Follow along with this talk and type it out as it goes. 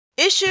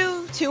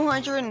Issue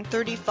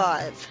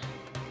 235.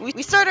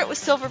 We start out with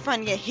Silver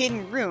finding a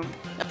hidden room,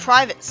 a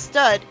private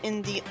stud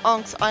in the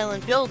Unk's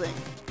Island building.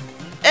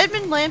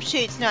 Edmund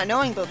lampshades not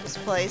knowing about this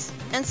place,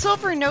 and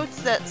Silver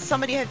notes that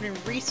somebody had been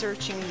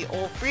researching the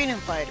old freedom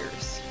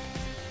fighters.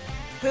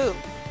 Who?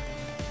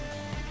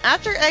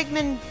 After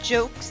Edmund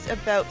jokes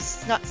about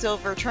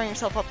Silver turning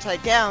himself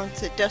upside down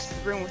to dust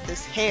the room with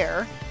his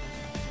hair,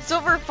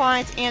 Silver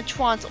finds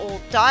Antoine's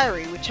old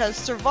diary, which has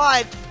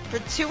survived for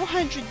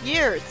 200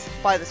 years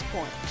by this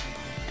point,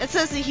 and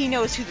says that he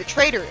knows who the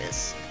traitor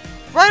is.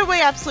 Right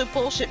away, absolute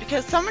bullshit,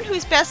 because someone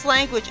whose best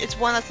language is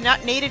one that's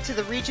not native to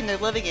the region they're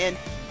living in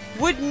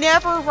would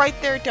never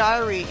write their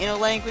diary in a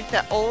language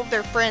that all of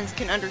their friends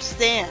can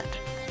understand,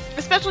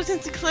 especially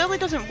since he clearly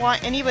doesn't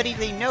want anybody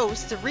they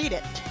knows to read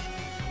it.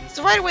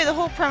 So right away the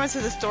whole premise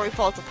of the story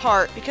falls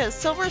apart, because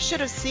Silver should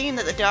have seen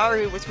that the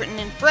diary was written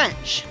in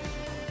French.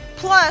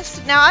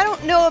 Plus, now I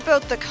don't know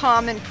about the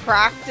common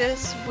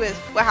practice with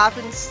what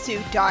happens to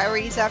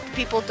diaries after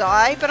people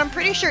die, but I'm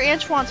pretty sure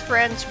Antoine's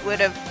friends would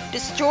have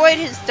destroyed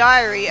his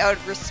diary out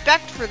of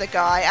respect for the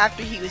guy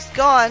after he was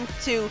gone,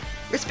 to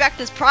respect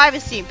his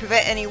privacy and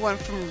prevent anyone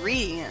from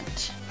reading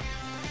it.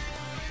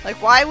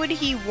 Like, why would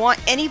he want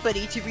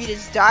anybody to read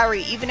his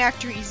diary even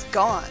after he's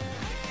gone?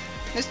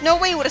 There's no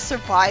way he would have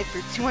survived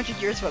for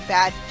 200 years of a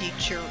bad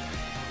future.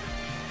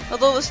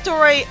 Although the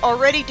story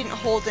already didn't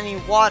hold any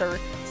water,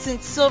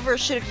 since Silver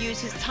should have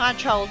used his time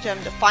travel gem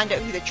to find out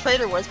who the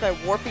traitor was by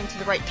warping to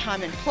the right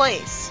time and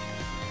place.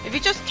 If he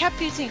just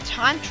kept using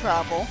time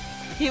travel,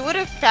 he would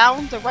have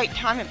found the right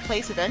time and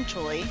place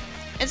eventually.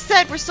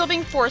 Instead, we're still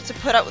being forced to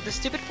put up with the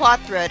stupid plot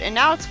thread, and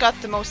now it's got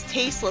the most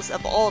tasteless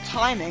of all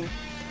timing,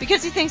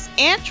 because he thinks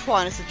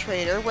Antoine is the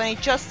traitor when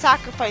he just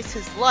sacrificed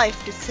his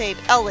life to save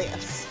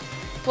Elias.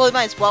 Well, he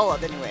might as well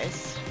have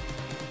anyways.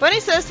 Bunny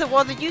says that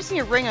while they're using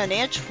a ring on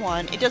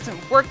Antoine, it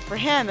doesn't work for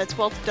him as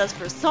well as it does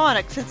for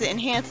Sonic, since it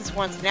enhances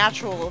one's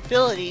natural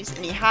abilities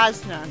and he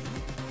has none.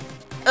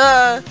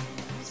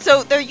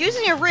 So they're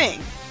using a ring,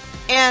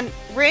 and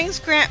rings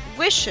grant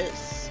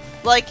wishes.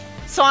 Like,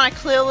 Sonic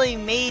clearly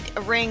made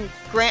a ring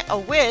grant a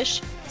wish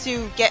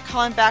to get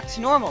Colin back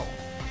to normal.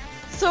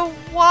 So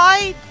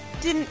why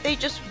didn't they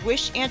just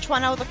wish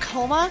Antoine out of the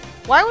coma?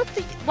 Why would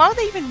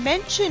they even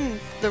mention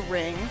the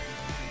ring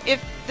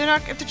if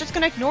they're just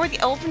gonna ignore the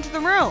elephant in the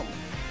room?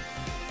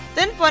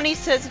 Then Bunny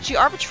says that she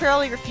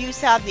arbitrarily refused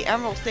to have the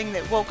emerald thing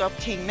that woke up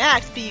King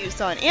Max be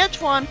used on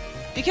Antoine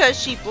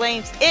because she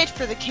blames it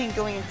for the king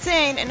going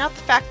insane and not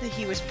the fact that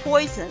he was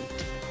poisoned.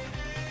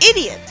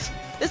 Idiot!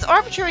 This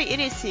arbitrary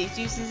idiocy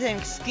uses an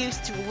excuse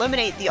to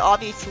eliminate the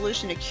obvious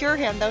solution to cure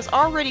him that was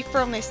already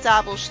firmly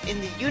established in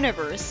the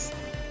universe,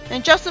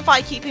 and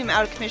justify keeping him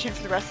out of commission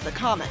for the rest of the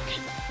comic.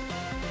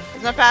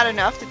 It's not bad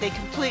enough that they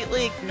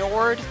completely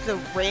ignored the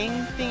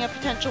ring being a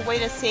potential way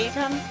to save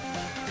him.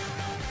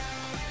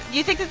 Do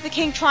you think that the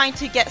king trying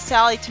to get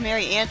Sally to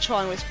marry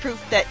Antoine was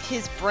proof that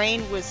his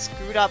brain was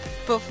screwed up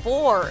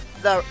before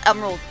the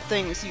emerald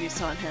thing was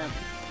used on him?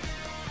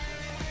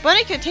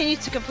 Bunny continues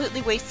to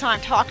completely waste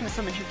time talking to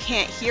someone who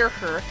can't hear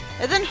her,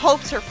 and then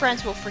hopes her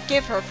friends will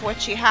forgive her for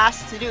what she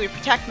has to do to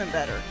protect them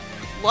better.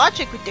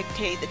 Logic would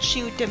dictate that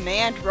she would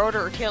demand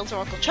Rotor or Tails or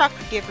Uncle Chuck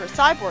would give her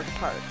cyborg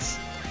parts.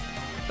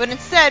 But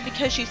instead,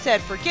 because she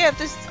said forgive,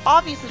 this is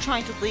obviously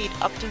trying to lead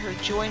up to her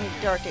joining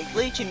the Dark Egg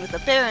Legion with the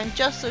Baron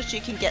just so she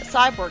can get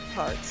cyborg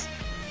parts.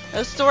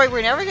 A story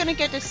we're never going to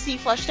get to see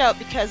fleshed out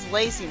because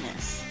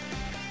laziness.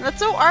 And that's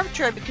so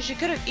arbitrary because she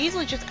could have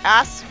easily just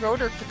asked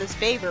Rotor for this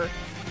favor,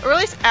 or at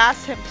least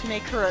asked him to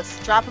make her a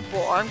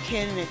strappable arm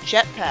cannon and a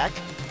jetpack,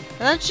 and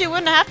then she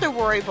wouldn't have to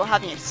worry about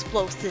having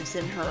explosives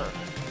in her.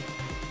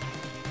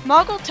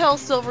 Mogul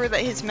tells Silver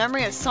that his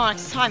memory of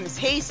Sonic's time is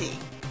hazy.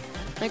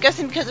 I'm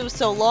guessing because it was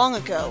so long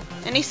ago,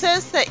 and he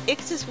says that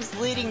Ixis was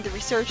leading the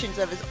resurgence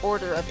of his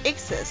Order of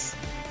Ixis,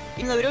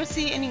 even though we don't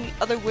see any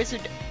other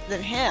wizard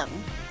than him,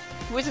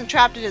 who isn't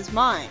trapped in his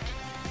mind.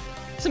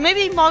 So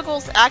maybe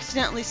Mogul's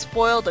accidentally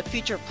spoiled a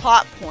future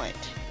plot point.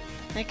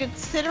 And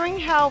considering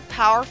how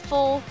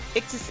powerful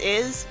Ixis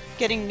is,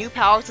 getting new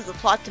powers as the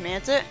plot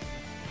demands it,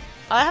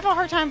 I have a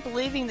hard time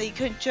believing that you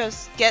couldn't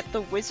just get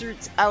the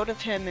wizards out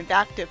of him and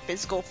back to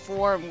physical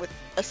form with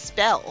a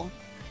spell.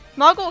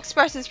 Mogul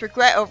expresses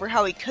regret over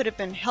how he could have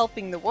been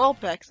helping the world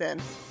back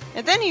then,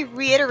 and then he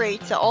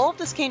reiterates that all of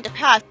this came to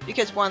pass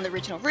because one of the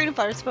original freedom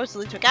fighters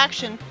supposedly took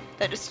action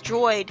that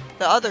destroyed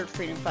the other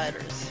freedom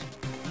fighters.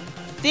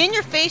 The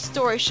in-your-face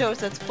story shows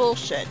that's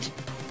bullshit.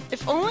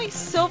 If only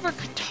Silver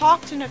could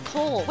talk to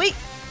Nicole. Wait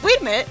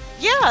a minute,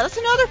 yeah, that's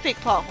another big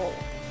plot hole.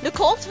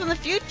 Nicole's from the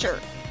future.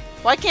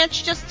 Why can't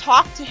she just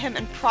talk to him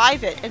in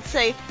private and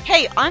say,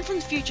 hey, I'm from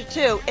the future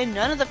too, and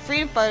none of the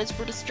freedom fighters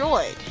were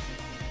destroyed?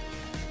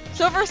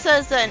 Silver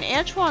says that in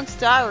Antoine's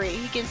diary,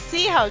 he can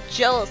see how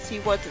jealous he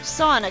was of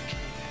Sonic,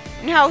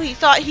 and how he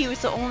thought he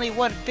was the only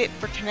one fit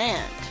for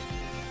command.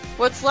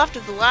 What's left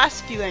of the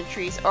last few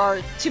entries are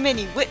too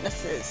many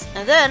witnesses,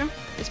 and then,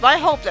 it's my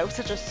hope that was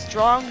such a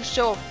strong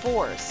show of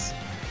force.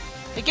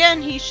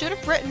 Again, he should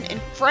have written in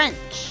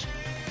French.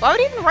 Why would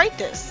he even write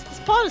this? This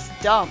plot is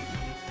dumb.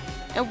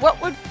 And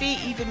what would be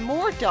even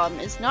more dumb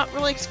is not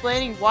really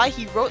explaining why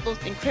he wrote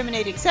those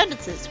incriminating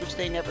sentences, which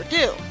they never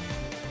do.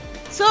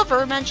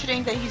 Silver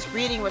mentioning that he's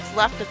reading what's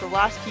left of the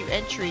last few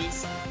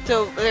entries,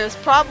 so there's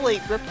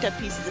probably ripped up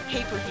pieces of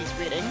paper he's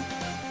reading.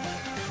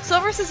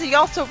 Silver says he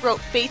also wrote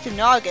Faith and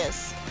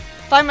August,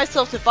 Find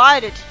Myself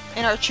Divided,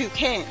 and Our True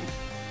King.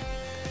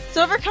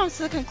 Silver comes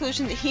to the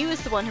conclusion that he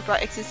was the one who brought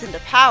Ixis into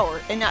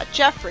power, and not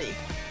Jeffrey,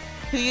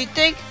 who you'd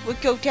think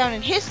would go down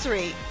in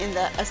history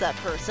as that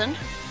person.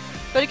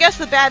 But I guess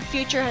the bad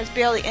future has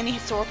barely any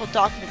historical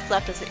documents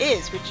left as it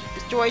is, which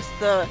destroys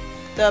the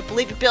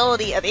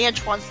believability of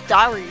Antoine's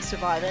diary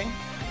surviving.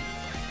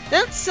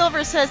 Then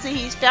Silver says that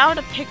he's found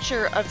a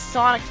picture of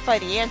Sonic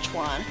fighting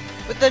Antoine,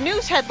 with the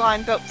news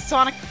headline about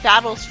Sonic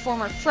battles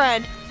former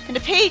friend, and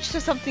a page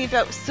says something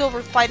about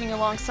Silver fighting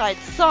alongside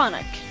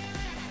Sonic.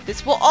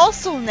 This will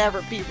also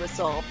never be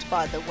resolved,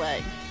 by the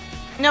way.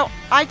 Now,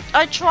 I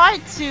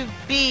tried to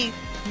be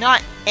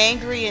not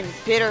angry and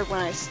bitter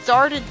when I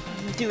started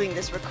doing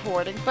this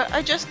recording, but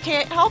I just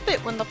can't help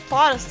it when the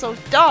plot is so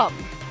dumb.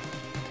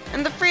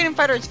 And the freedom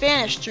fighters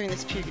vanished during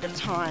this period of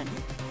time.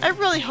 I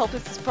really hope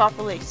this is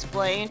properly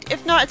explained.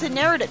 If not, it's a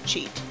narrative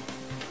cheat.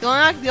 The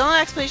only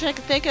explanation I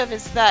can think of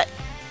is that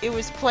it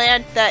was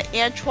planned that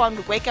Antoine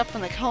would wake up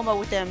from the coma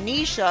with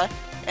amnesia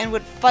and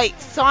would fight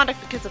Sonic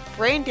because of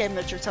brain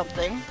damage or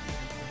something.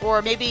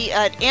 Or maybe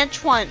an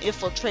Antoine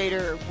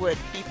infiltrator would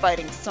be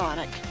fighting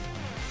Sonic.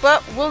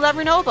 But we'll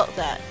never know about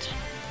that.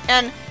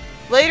 And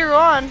later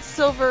on,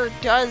 Silver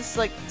does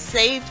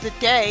save the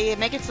day and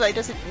make it so that he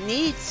doesn't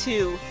need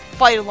to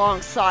fight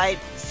alongside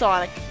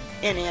Sonic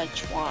and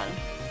Antoine.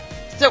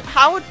 So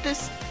how would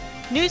this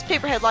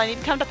newspaper headline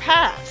even come to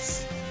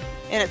pass?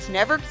 And it's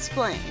never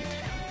explained.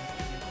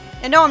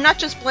 And no, I'm not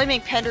just blaming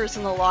Penders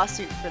in the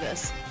lawsuit for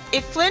this.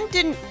 If Flynn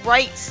didn't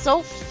write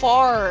so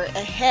far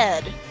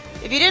ahead,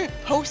 if he didn't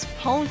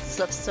postpone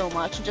stuff so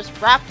much and just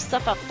wrap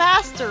stuff up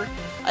faster,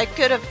 I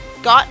could have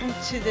gotten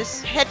to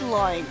this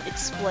headline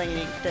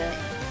explaining thing.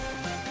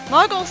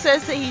 Muggle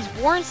says that he's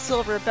warned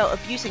Silver about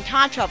abusing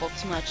time travel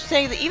too much,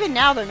 saying that even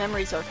now their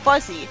memories are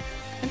fuzzy,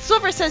 and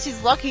Silver says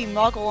he's lucky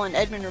Muggle and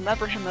Edmund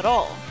remember him at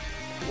all.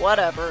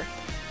 Whatever.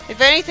 If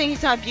anything,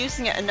 he's not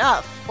abusing it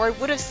enough, or he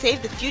would have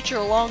saved the future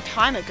a long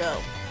time ago.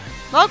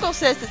 Muggle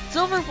says that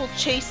Silver will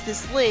chase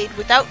this lead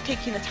without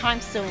taking the time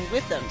stone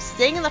with him,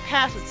 staying in the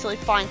past until he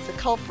finds the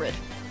culprit.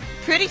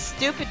 Pretty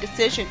stupid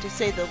decision to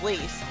say the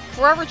least.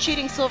 Forever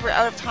cheating Silver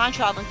out of time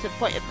traveling to the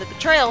point of the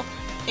betrayal,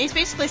 and he's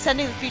basically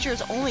sending the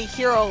future's only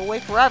hero away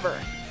forever.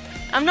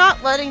 I'm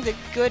not letting the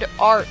good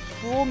art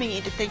fool me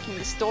into thinking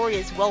the story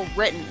is well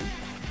written.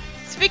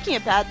 Speaking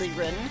of badly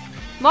written,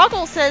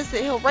 Muggle says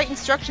that he'll write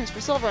instructions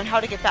for Silver on how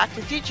to get back to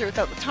the future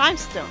without the time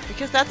stone,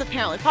 because that's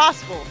apparently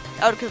possible,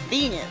 out of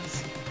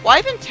convenience. Why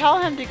even tell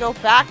him to go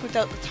back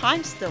without the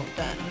time stone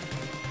then?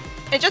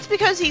 And just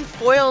because he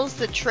foils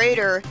the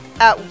traitor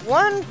at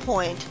one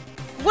point,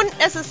 wouldn't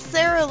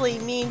necessarily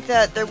mean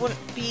that there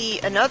wouldn't be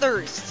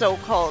another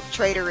so-called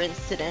traitor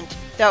incident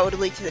that would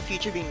lead to the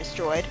future being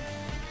destroyed.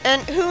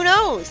 And who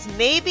knows,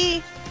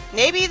 maybe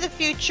the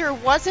future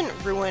wasn't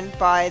ruined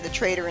by the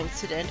traitor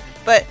incident,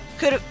 but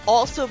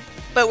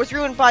was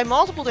ruined by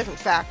multiple different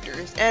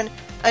factors, and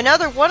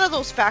another one of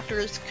those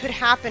factors could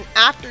happen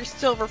after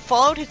Silver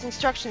followed his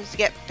instructions to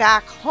get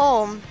back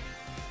home,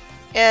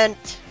 and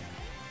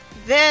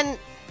then,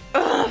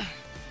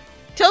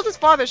 Tails'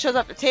 father shows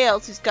up to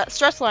Tails, who's got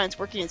stress lines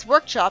working in his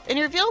workshop, and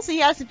he reveals that he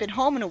hasn't been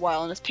home in a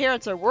while and his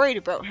parents are worried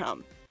about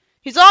him.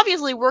 He's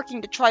obviously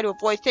working to try to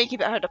avoid thinking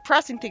about how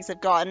depressing things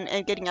have gotten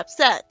and getting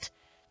upset.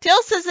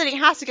 Tails says that he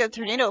has to get the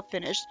tornado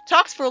finished,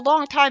 talks for a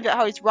long time about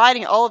how he's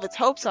riding all of his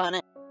hopes on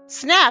it,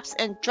 snaps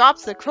and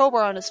drops the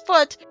crowbar on his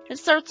foot, and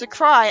starts to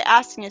cry,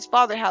 asking his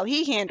father how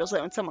he handles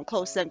it when someone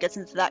close to them gets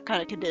into that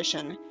kind of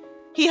condition.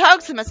 He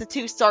hugs him as the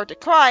two start to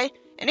cry,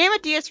 and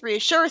Amadeus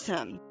reassures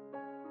him.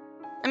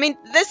 I mean,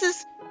 this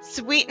is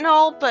sweet and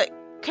all, but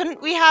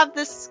couldn't we have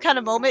this kind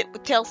of moment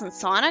with Tails and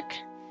Sonic?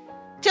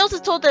 Tails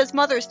is told that his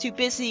mother is too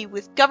busy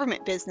with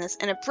government business,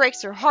 and it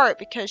breaks her heart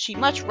because she'd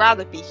much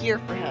rather be here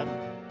for him.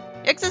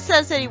 Ixis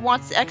says that he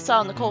wants to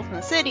exile Nicole from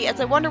the city, as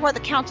I wonder why the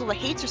council that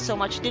hates her so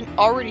much didn't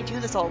already do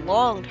this a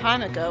long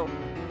time ago.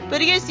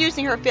 But he is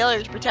using her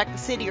failure to protect the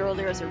city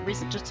earlier as a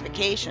recent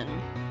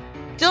justification.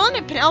 Dylan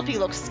and Penelope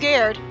look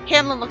scared,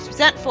 Hamlin looks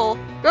resentful,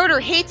 Rotor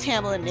hates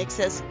Hamlin and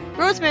Ixis,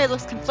 Rosemary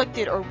looks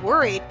conflicted or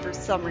worried for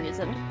some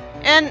reason,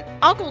 and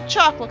Uncle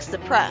Chuck looks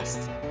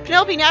depressed.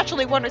 Penelope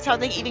naturally wonders how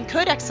they even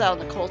could exile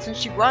Nicole since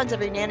she runs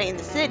every nanny in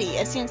the city,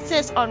 as he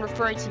insists on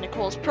referring to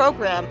Nicole's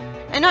program,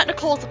 and not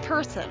Nicole as a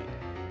person.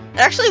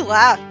 I actually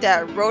laughed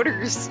at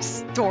Rotor's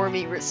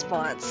stormy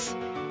response.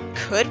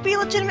 Could we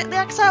legitimately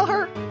exile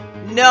her?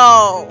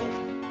 No!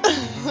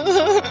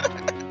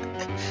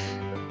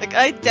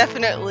 I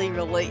definitely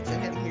relate to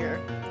him here.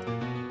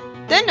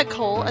 Then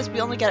Nicole, as we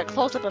only get a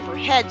close-up of her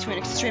head to an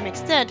extreme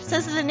extent,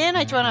 says that the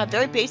nanites run on a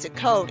very basic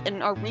code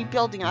and are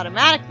rebuilding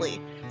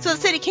automatically, so the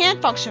city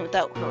can function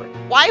without her.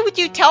 Why would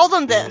you tell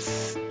them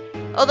this?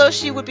 Although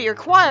she would be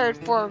required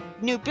for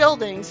new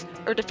buildings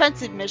or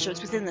defensive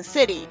measures within the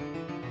city.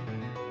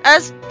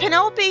 As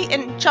Penelope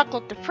and Chuck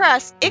look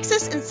depressed,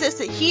 Ixis insists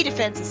that he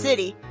defends the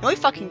city. No, he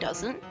fucking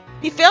doesn't.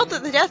 He failed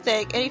at the Death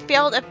Egg, and he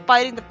failed at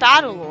fighting the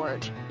Battle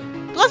Lord.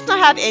 But let's not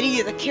have any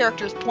of the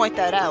characters point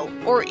that out,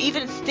 or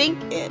even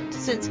think it,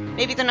 since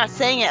maybe they're not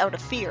saying it out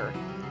of fear.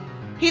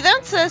 He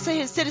then says that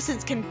his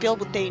citizens can build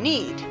what they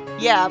need.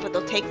 Yeah, but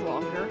they'll take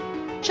longer.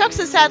 Chuck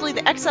says sadly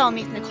the exile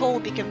means Nicole will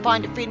be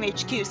confined to Freedom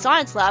HQ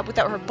Science Lab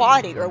without her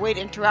body or a way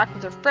to interact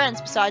with her friends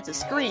besides a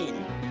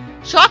screen.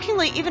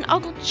 Shockingly, even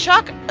Uncle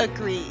Chuck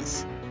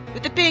agrees,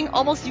 with it being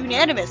almost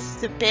unanimous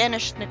to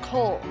banish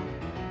Nicole.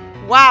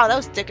 Wow, that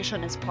was dickish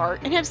on his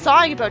part, and him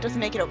sighing about it doesn't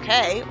make it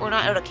okay, or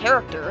not out of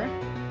character.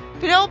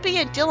 Penelope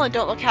and Dylan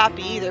don't look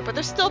happy either, but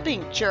they're still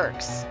being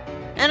jerks.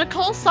 And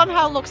Nicole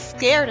somehow looks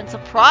scared and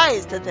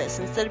surprised at this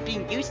instead of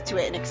being used to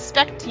it and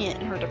expecting it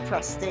in her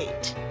depressed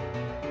state.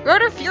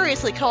 Rotor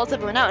furiously calls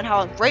everyone out on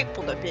how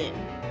ungrateful they're being.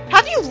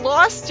 Have you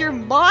lost your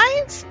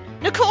minds?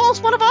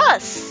 Nicole's one of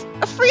us!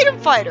 A freedom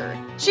fighter!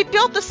 She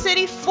built the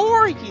city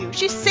for you!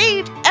 She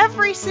saved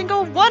every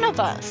single one of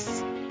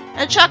us!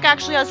 And Chuck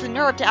actually has the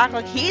nerve to act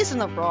like he's in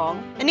the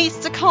wrong and needs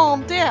to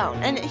calm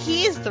down, and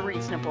he's the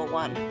reasonable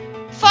one.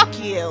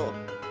 Fuck you!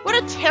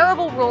 What a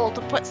terrible role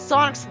to put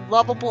Sonic's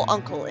lovable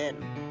uncle in.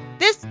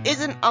 This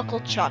isn't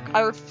Uncle Chuck. I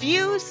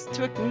refuse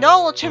to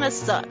acknowledge him as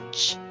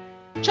such.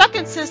 Chuck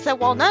insists that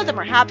while none of them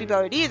are happy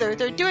about it either,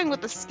 they're doing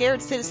what the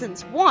scared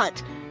citizens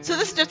want, so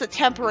this is just a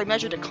temporary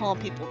measure to calm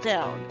people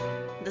down.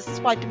 This is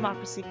why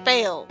democracy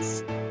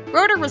fails.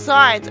 Rotor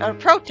resigns out of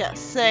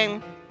protest,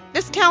 saying,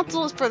 "This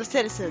council is for the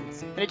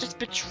citizens, and it just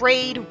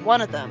betrayed one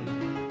of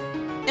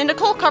them." And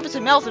Nicole covers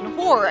her mouth in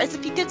horror as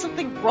if he did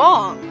something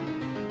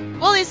wrong.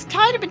 Well, he's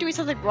kind of been doing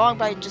something wrong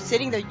by just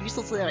sitting there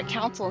uselessly on a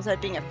council instead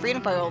of being a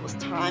freedom fighter all this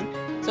time,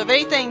 so if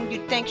anything,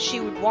 you'd think she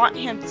would want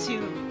him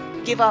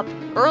to give up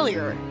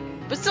earlier.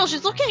 But still,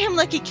 she's looking at him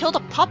like he killed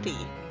a puppy,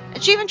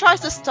 and she even tries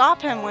to stop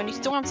him when he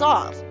storms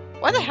off.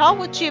 Why the hell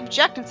would she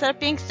object instead of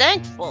being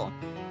thankful?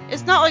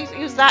 It's not like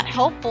he was that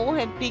helpful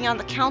in being on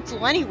the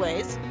council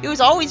anyways. He was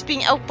always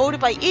being outvoted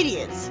by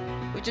idiots,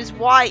 which is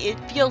why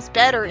it feels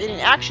better in an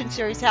action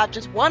series to have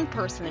just one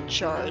person in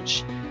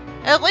charge.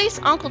 At least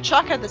Uncle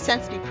Chuck had the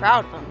sense to be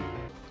proud of him.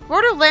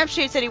 Rotor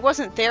lampshades that he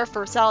wasn't there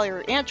for Sally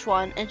or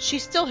Antoine, and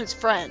she's still his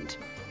friend.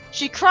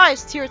 She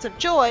cries tears of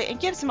joy and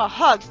gives him a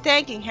hug,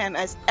 thanking him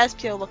as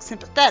SPO looks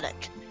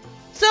sympathetic.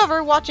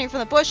 Silver, watching from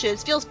the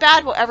bushes, feels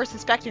bad about ever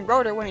suspecting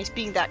Rotor when he's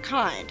being that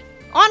kind.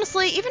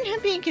 Honestly, even him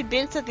being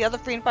convinced that the other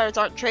freedom fighters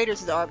aren't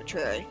traitors is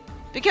arbitrary.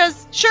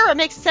 Because, sure, it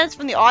makes sense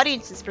from the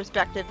audience's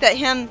perspective that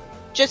him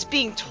just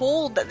being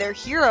told that they're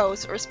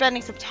heroes or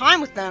spending some time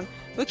with them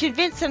would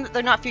convince him that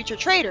they're not future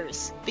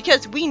traitors,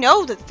 because we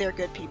know that they're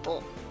good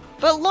people.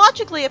 But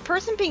logically, a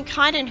person being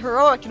kind and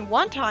heroic in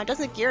one time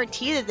doesn't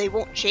guarantee that they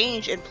won't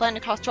change and plan to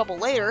cause trouble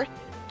later.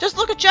 Just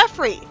look at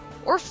Jeffrey,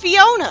 or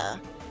Fiona.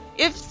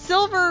 If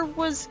Silver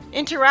was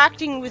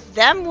interacting with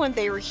them when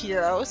they were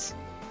heroes,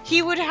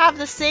 he would have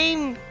the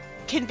same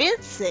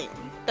convincing.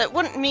 That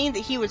wouldn't mean that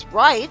he was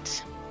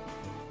right.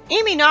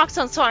 Amy knocks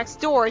on Sonic's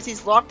door as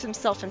he's locked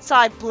himself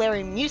inside,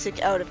 blaring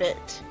music out of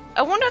it.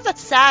 I wonder if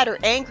that's sad or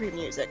angry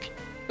music.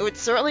 It would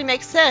certainly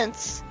make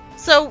sense.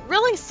 So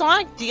really,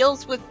 Sonic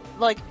deals with,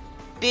 like,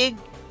 big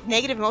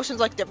negative emotions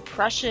like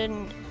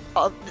depression,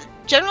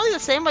 generally the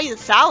same way that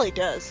Sally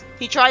does.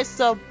 He tries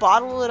to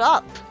bottle it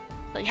up,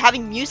 like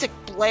having music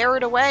blare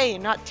it away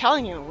and not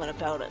telling anyone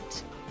about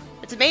it.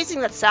 It's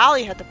amazing that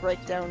Sally had the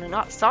breakdown and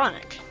not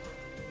Sonic.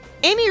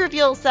 Amy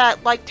reveals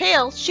that, like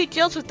Tails, she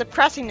deals with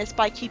depressingness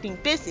by keeping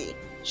busy.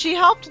 She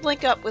helped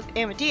link up with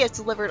Amadeus,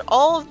 delivered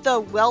all of the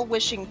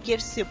well-wishing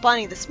gifts to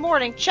Bunny this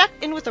morning,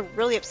 checked in with a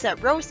really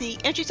upset Rosie,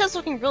 and she says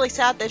looking really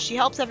sad that if she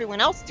helps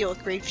everyone else deal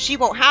with grief, she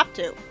won't have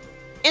to.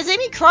 As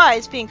Amy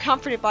cries, being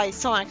comforted by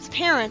Sonic's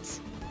parents,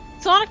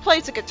 Sonic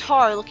plays the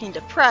guitar looking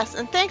depressed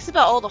and thinks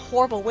about all the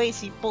horrible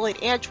ways he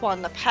bullied Antoine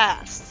in the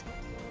past.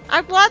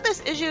 I'm glad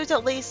this issue is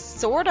at least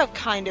sort of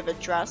kind of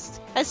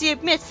addressed, as he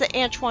admits that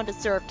Antoine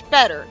deserved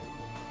better,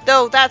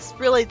 though that's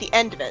really the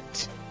end of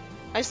it.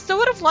 I still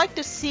would have liked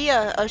to see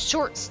a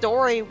short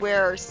story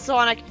where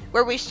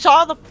we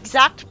saw the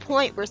exact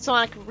point where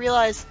Sonic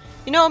realized,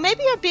 you know,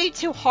 maybe I'm being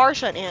too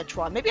harsh on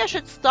Antoine, maybe I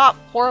should stop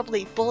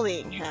horribly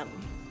bullying him.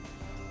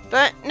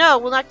 But no,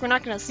 we're not going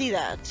to see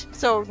that.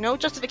 So no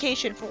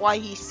justification for why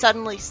he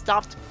suddenly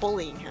stopped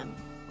bullying him.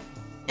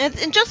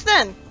 And just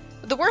then,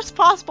 with the worst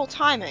possible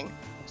timing,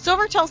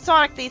 Silver tells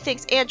Sonic that he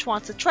thinks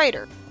Antoine's a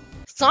traitor.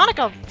 Sonic,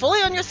 I'm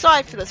fully on your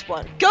side for this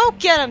one. Go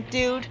get him,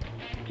 dude!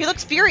 He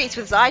looks furious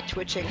with his eye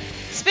twitching,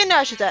 spin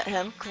dashes at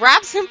him,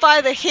 grabs him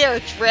by the hair,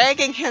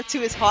 dragging him to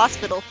his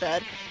hospital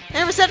bed,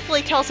 and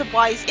resentfully tells him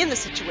why he's in the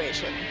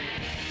situation.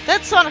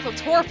 Then Sonic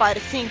looks horrified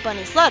at seeing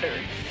Bunny's letter.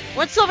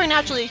 When Silver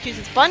naturally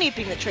accuses Bunny of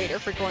being the traitor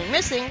for going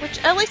missing,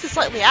 which at least is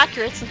slightly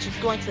accurate since she's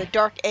going to the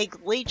Dark Egg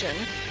Legion,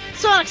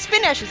 Sonic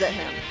spin dashes at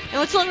him, and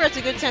when Silver has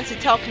a good sense to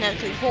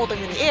telekinetically hold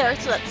him in the air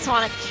so that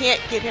Sonic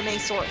can't give him any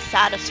sort of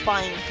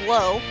satisfying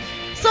blow,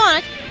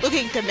 Sonic,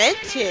 looking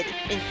demented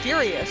and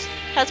furious,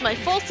 has my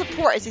full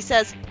support as he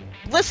says,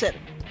 "Listen,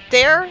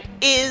 there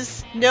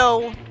is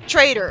no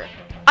traitor.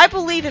 I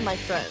believe in my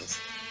friends.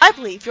 I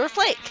believe you're a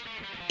flake.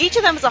 Each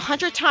of them is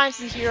 100 times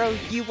the hero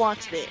you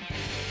want to be.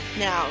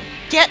 Now,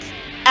 get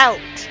out.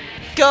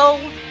 Go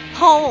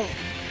home.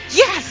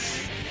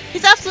 Yes!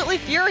 He's absolutely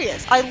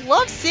furious. I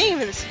love seeing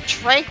him in this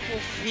tranquil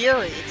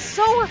fury. It's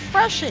so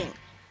refreshing.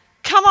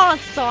 Come on,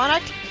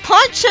 Sonic.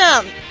 Punch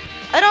him!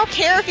 I don't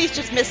care if he's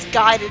just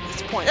misguided at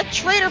this point. That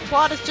traitor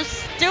plot is just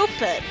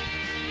stupid.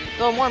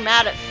 Though I'm more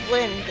mad at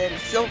Flynn than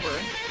Silver.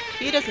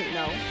 He doesn't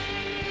know.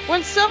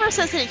 When Silver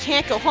says that he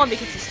can't go home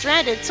because he's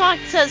stranded,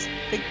 Sonic says,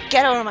 "Then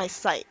get out of my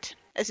sight,"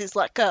 as he's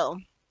let go.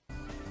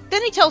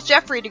 Then he tells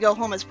Jeffrey to go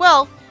home as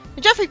well,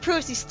 and Jeffrey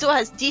proves he still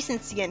has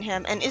decency in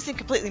him and isn't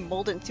completely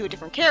molded into a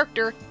different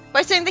character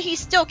by saying that he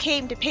still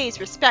came to pay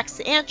his respects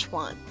to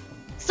Antoine.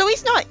 So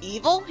he's not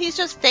evil, he's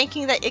just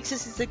thinking that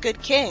Ixis is a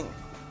good king.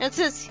 And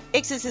since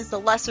Ixis is the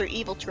lesser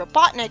evil to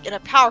Robotnik and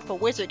a powerful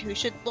wizard who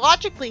should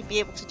logically be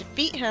able to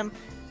defeat him,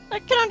 I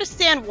can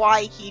understand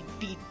why he'd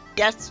be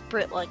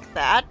desperate like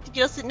that. He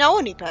doesn't know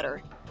any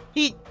better.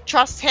 He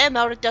trusts him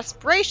out of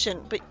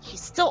desperation, but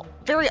he's still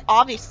very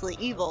obviously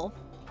evil.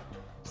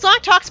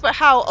 Sonic talks about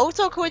how, oh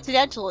so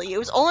coincidentally, it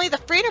was only the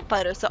freedom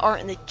fighters that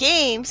aren't in the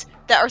games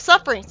that are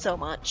suffering so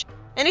much.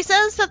 And he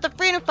says that the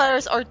freedom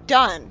fighters are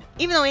done,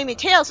 even though Amy and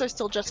Tails are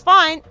still just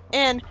fine,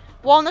 and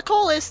while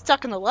Nicole is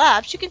stuck in the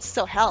lab, she can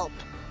still help.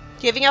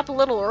 Giving up a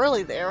little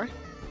early there.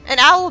 And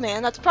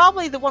Owlman, that's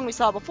probably the one we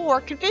saw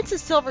before,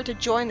 convinces Silver to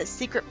join the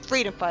secret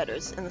freedom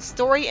fighters, and the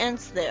story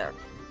ends there.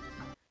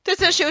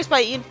 This issue is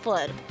by Ian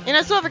Flood, and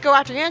as Silver go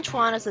after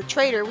Antoine as a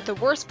traitor with the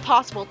worst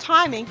possible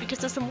timing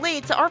because of some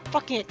leads that aren't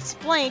fucking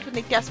explained when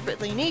they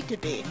desperately need to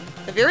be.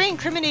 A very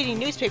incriminating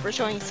newspaper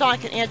showing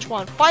Sonic and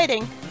Antoine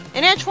fighting,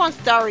 and Antoine's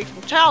diary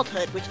from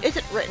childhood, which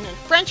isn't written in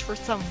French for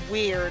some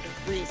weird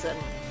reason.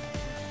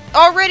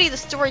 Already the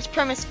story's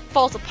premise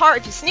falls apart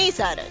if you sneeze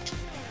at it.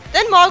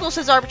 Then Moggle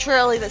says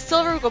arbitrarily that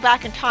Silver will go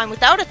back in time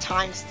without a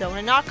time stone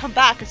and not come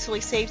back until he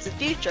saves the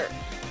future,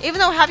 even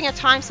though having a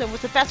time stone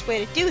was the best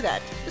way to do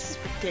that. This is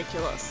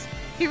ridiculous.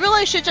 He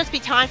really should just be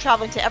time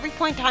traveling to every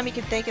point in time he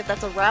can think of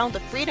that's around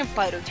the freedom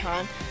fighter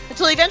time,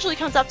 until he eventually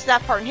comes up to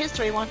that part in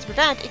history he wants to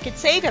prevent and can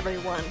save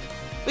everyone.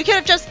 We could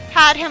have just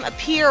had him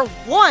appear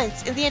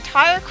once in the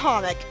entire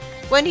comic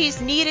when he's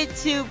needed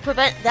to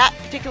prevent that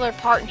particular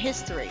part in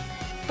history.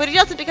 But he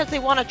doesn't because they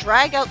want to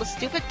drag out the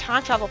stupid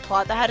time travel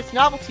plot that had its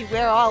novelty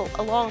wear out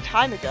a long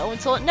time ago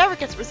until it never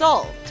gets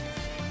resolved.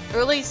 Or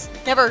at least,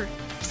 never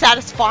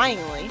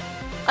satisfyingly.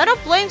 I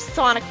don't blame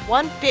Sonic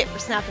one bit for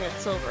snapping at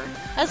Silver.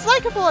 As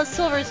likable as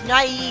Silver's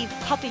naive,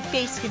 puppy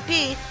face can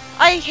be,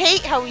 I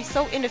hate how he's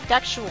so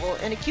ineffectual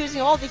and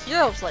accusing all the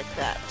heroes like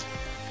that.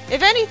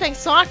 If anything,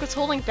 Sonic was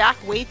holding back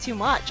way too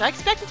much. I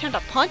expected him to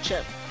punch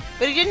him,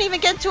 but he didn't even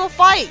get into a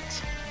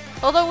fight.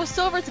 Although with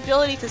Silver's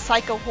ability to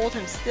psycho hold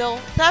him still,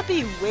 that'd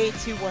be way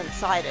too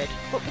one-sided,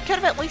 but we could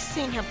have at least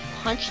seen him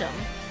punch him.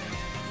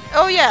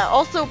 Oh yeah,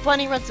 also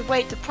Bunny runs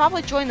away to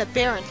probably join the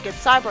Baron to get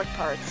cyborg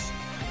parts,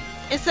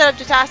 instead of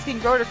just asking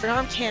Rotor for an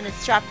arm cannon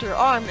strapped to her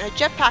arm and a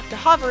jetpack to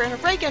hover and a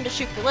ray gun to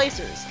shoot for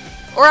lasers,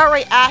 or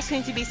outright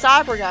asking to be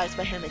cyborgized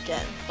by him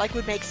again, like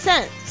would make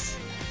sense.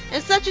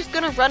 Instead she's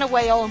gonna run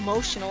away all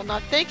emotional,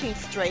 not thinking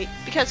straight,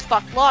 because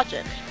fuck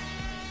logic.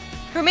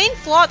 Her main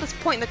flaw at this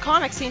point in the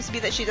comic seems to be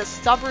that she's a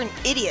stubborn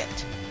idiot,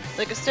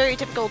 like a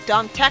stereotypical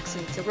dumb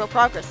Texan, so real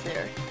progress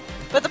there.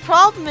 But the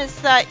problem is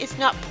that it's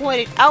not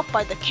pointed out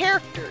by the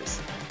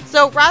characters.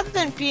 So rather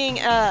than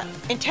being an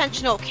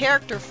intentional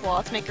character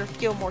flaw to make her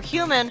feel more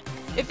human,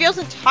 it feels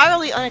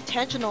entirely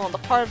unintentional on the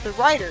part of the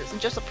writers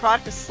and just a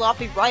product of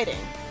sloppy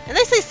writing. And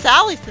they say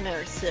Sally's the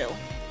Mary Sue.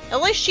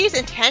 At least she's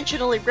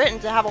intentionally written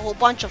to have a whole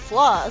bunch of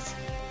flaws.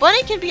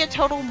 Bunny can be a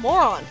total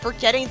moron,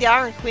 forgetting the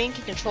Iron Queen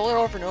can control her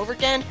over and over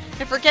again,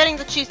 and forgetting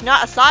that she's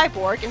not a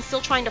cyborg and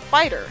still trying to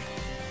fight her.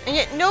 And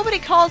yet nobody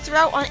calls her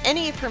out on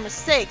any of her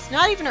mistakes,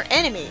 not even her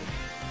enemy.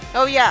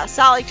 Oh yeah,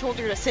 Sally told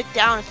her to sit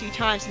down a few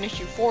times in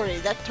issue 40,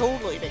 that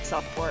totally makes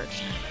up for it.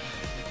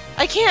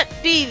 I can't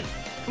be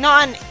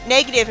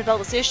non-negative about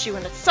this issue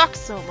and it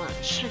sucks so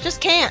much. I just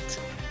can't.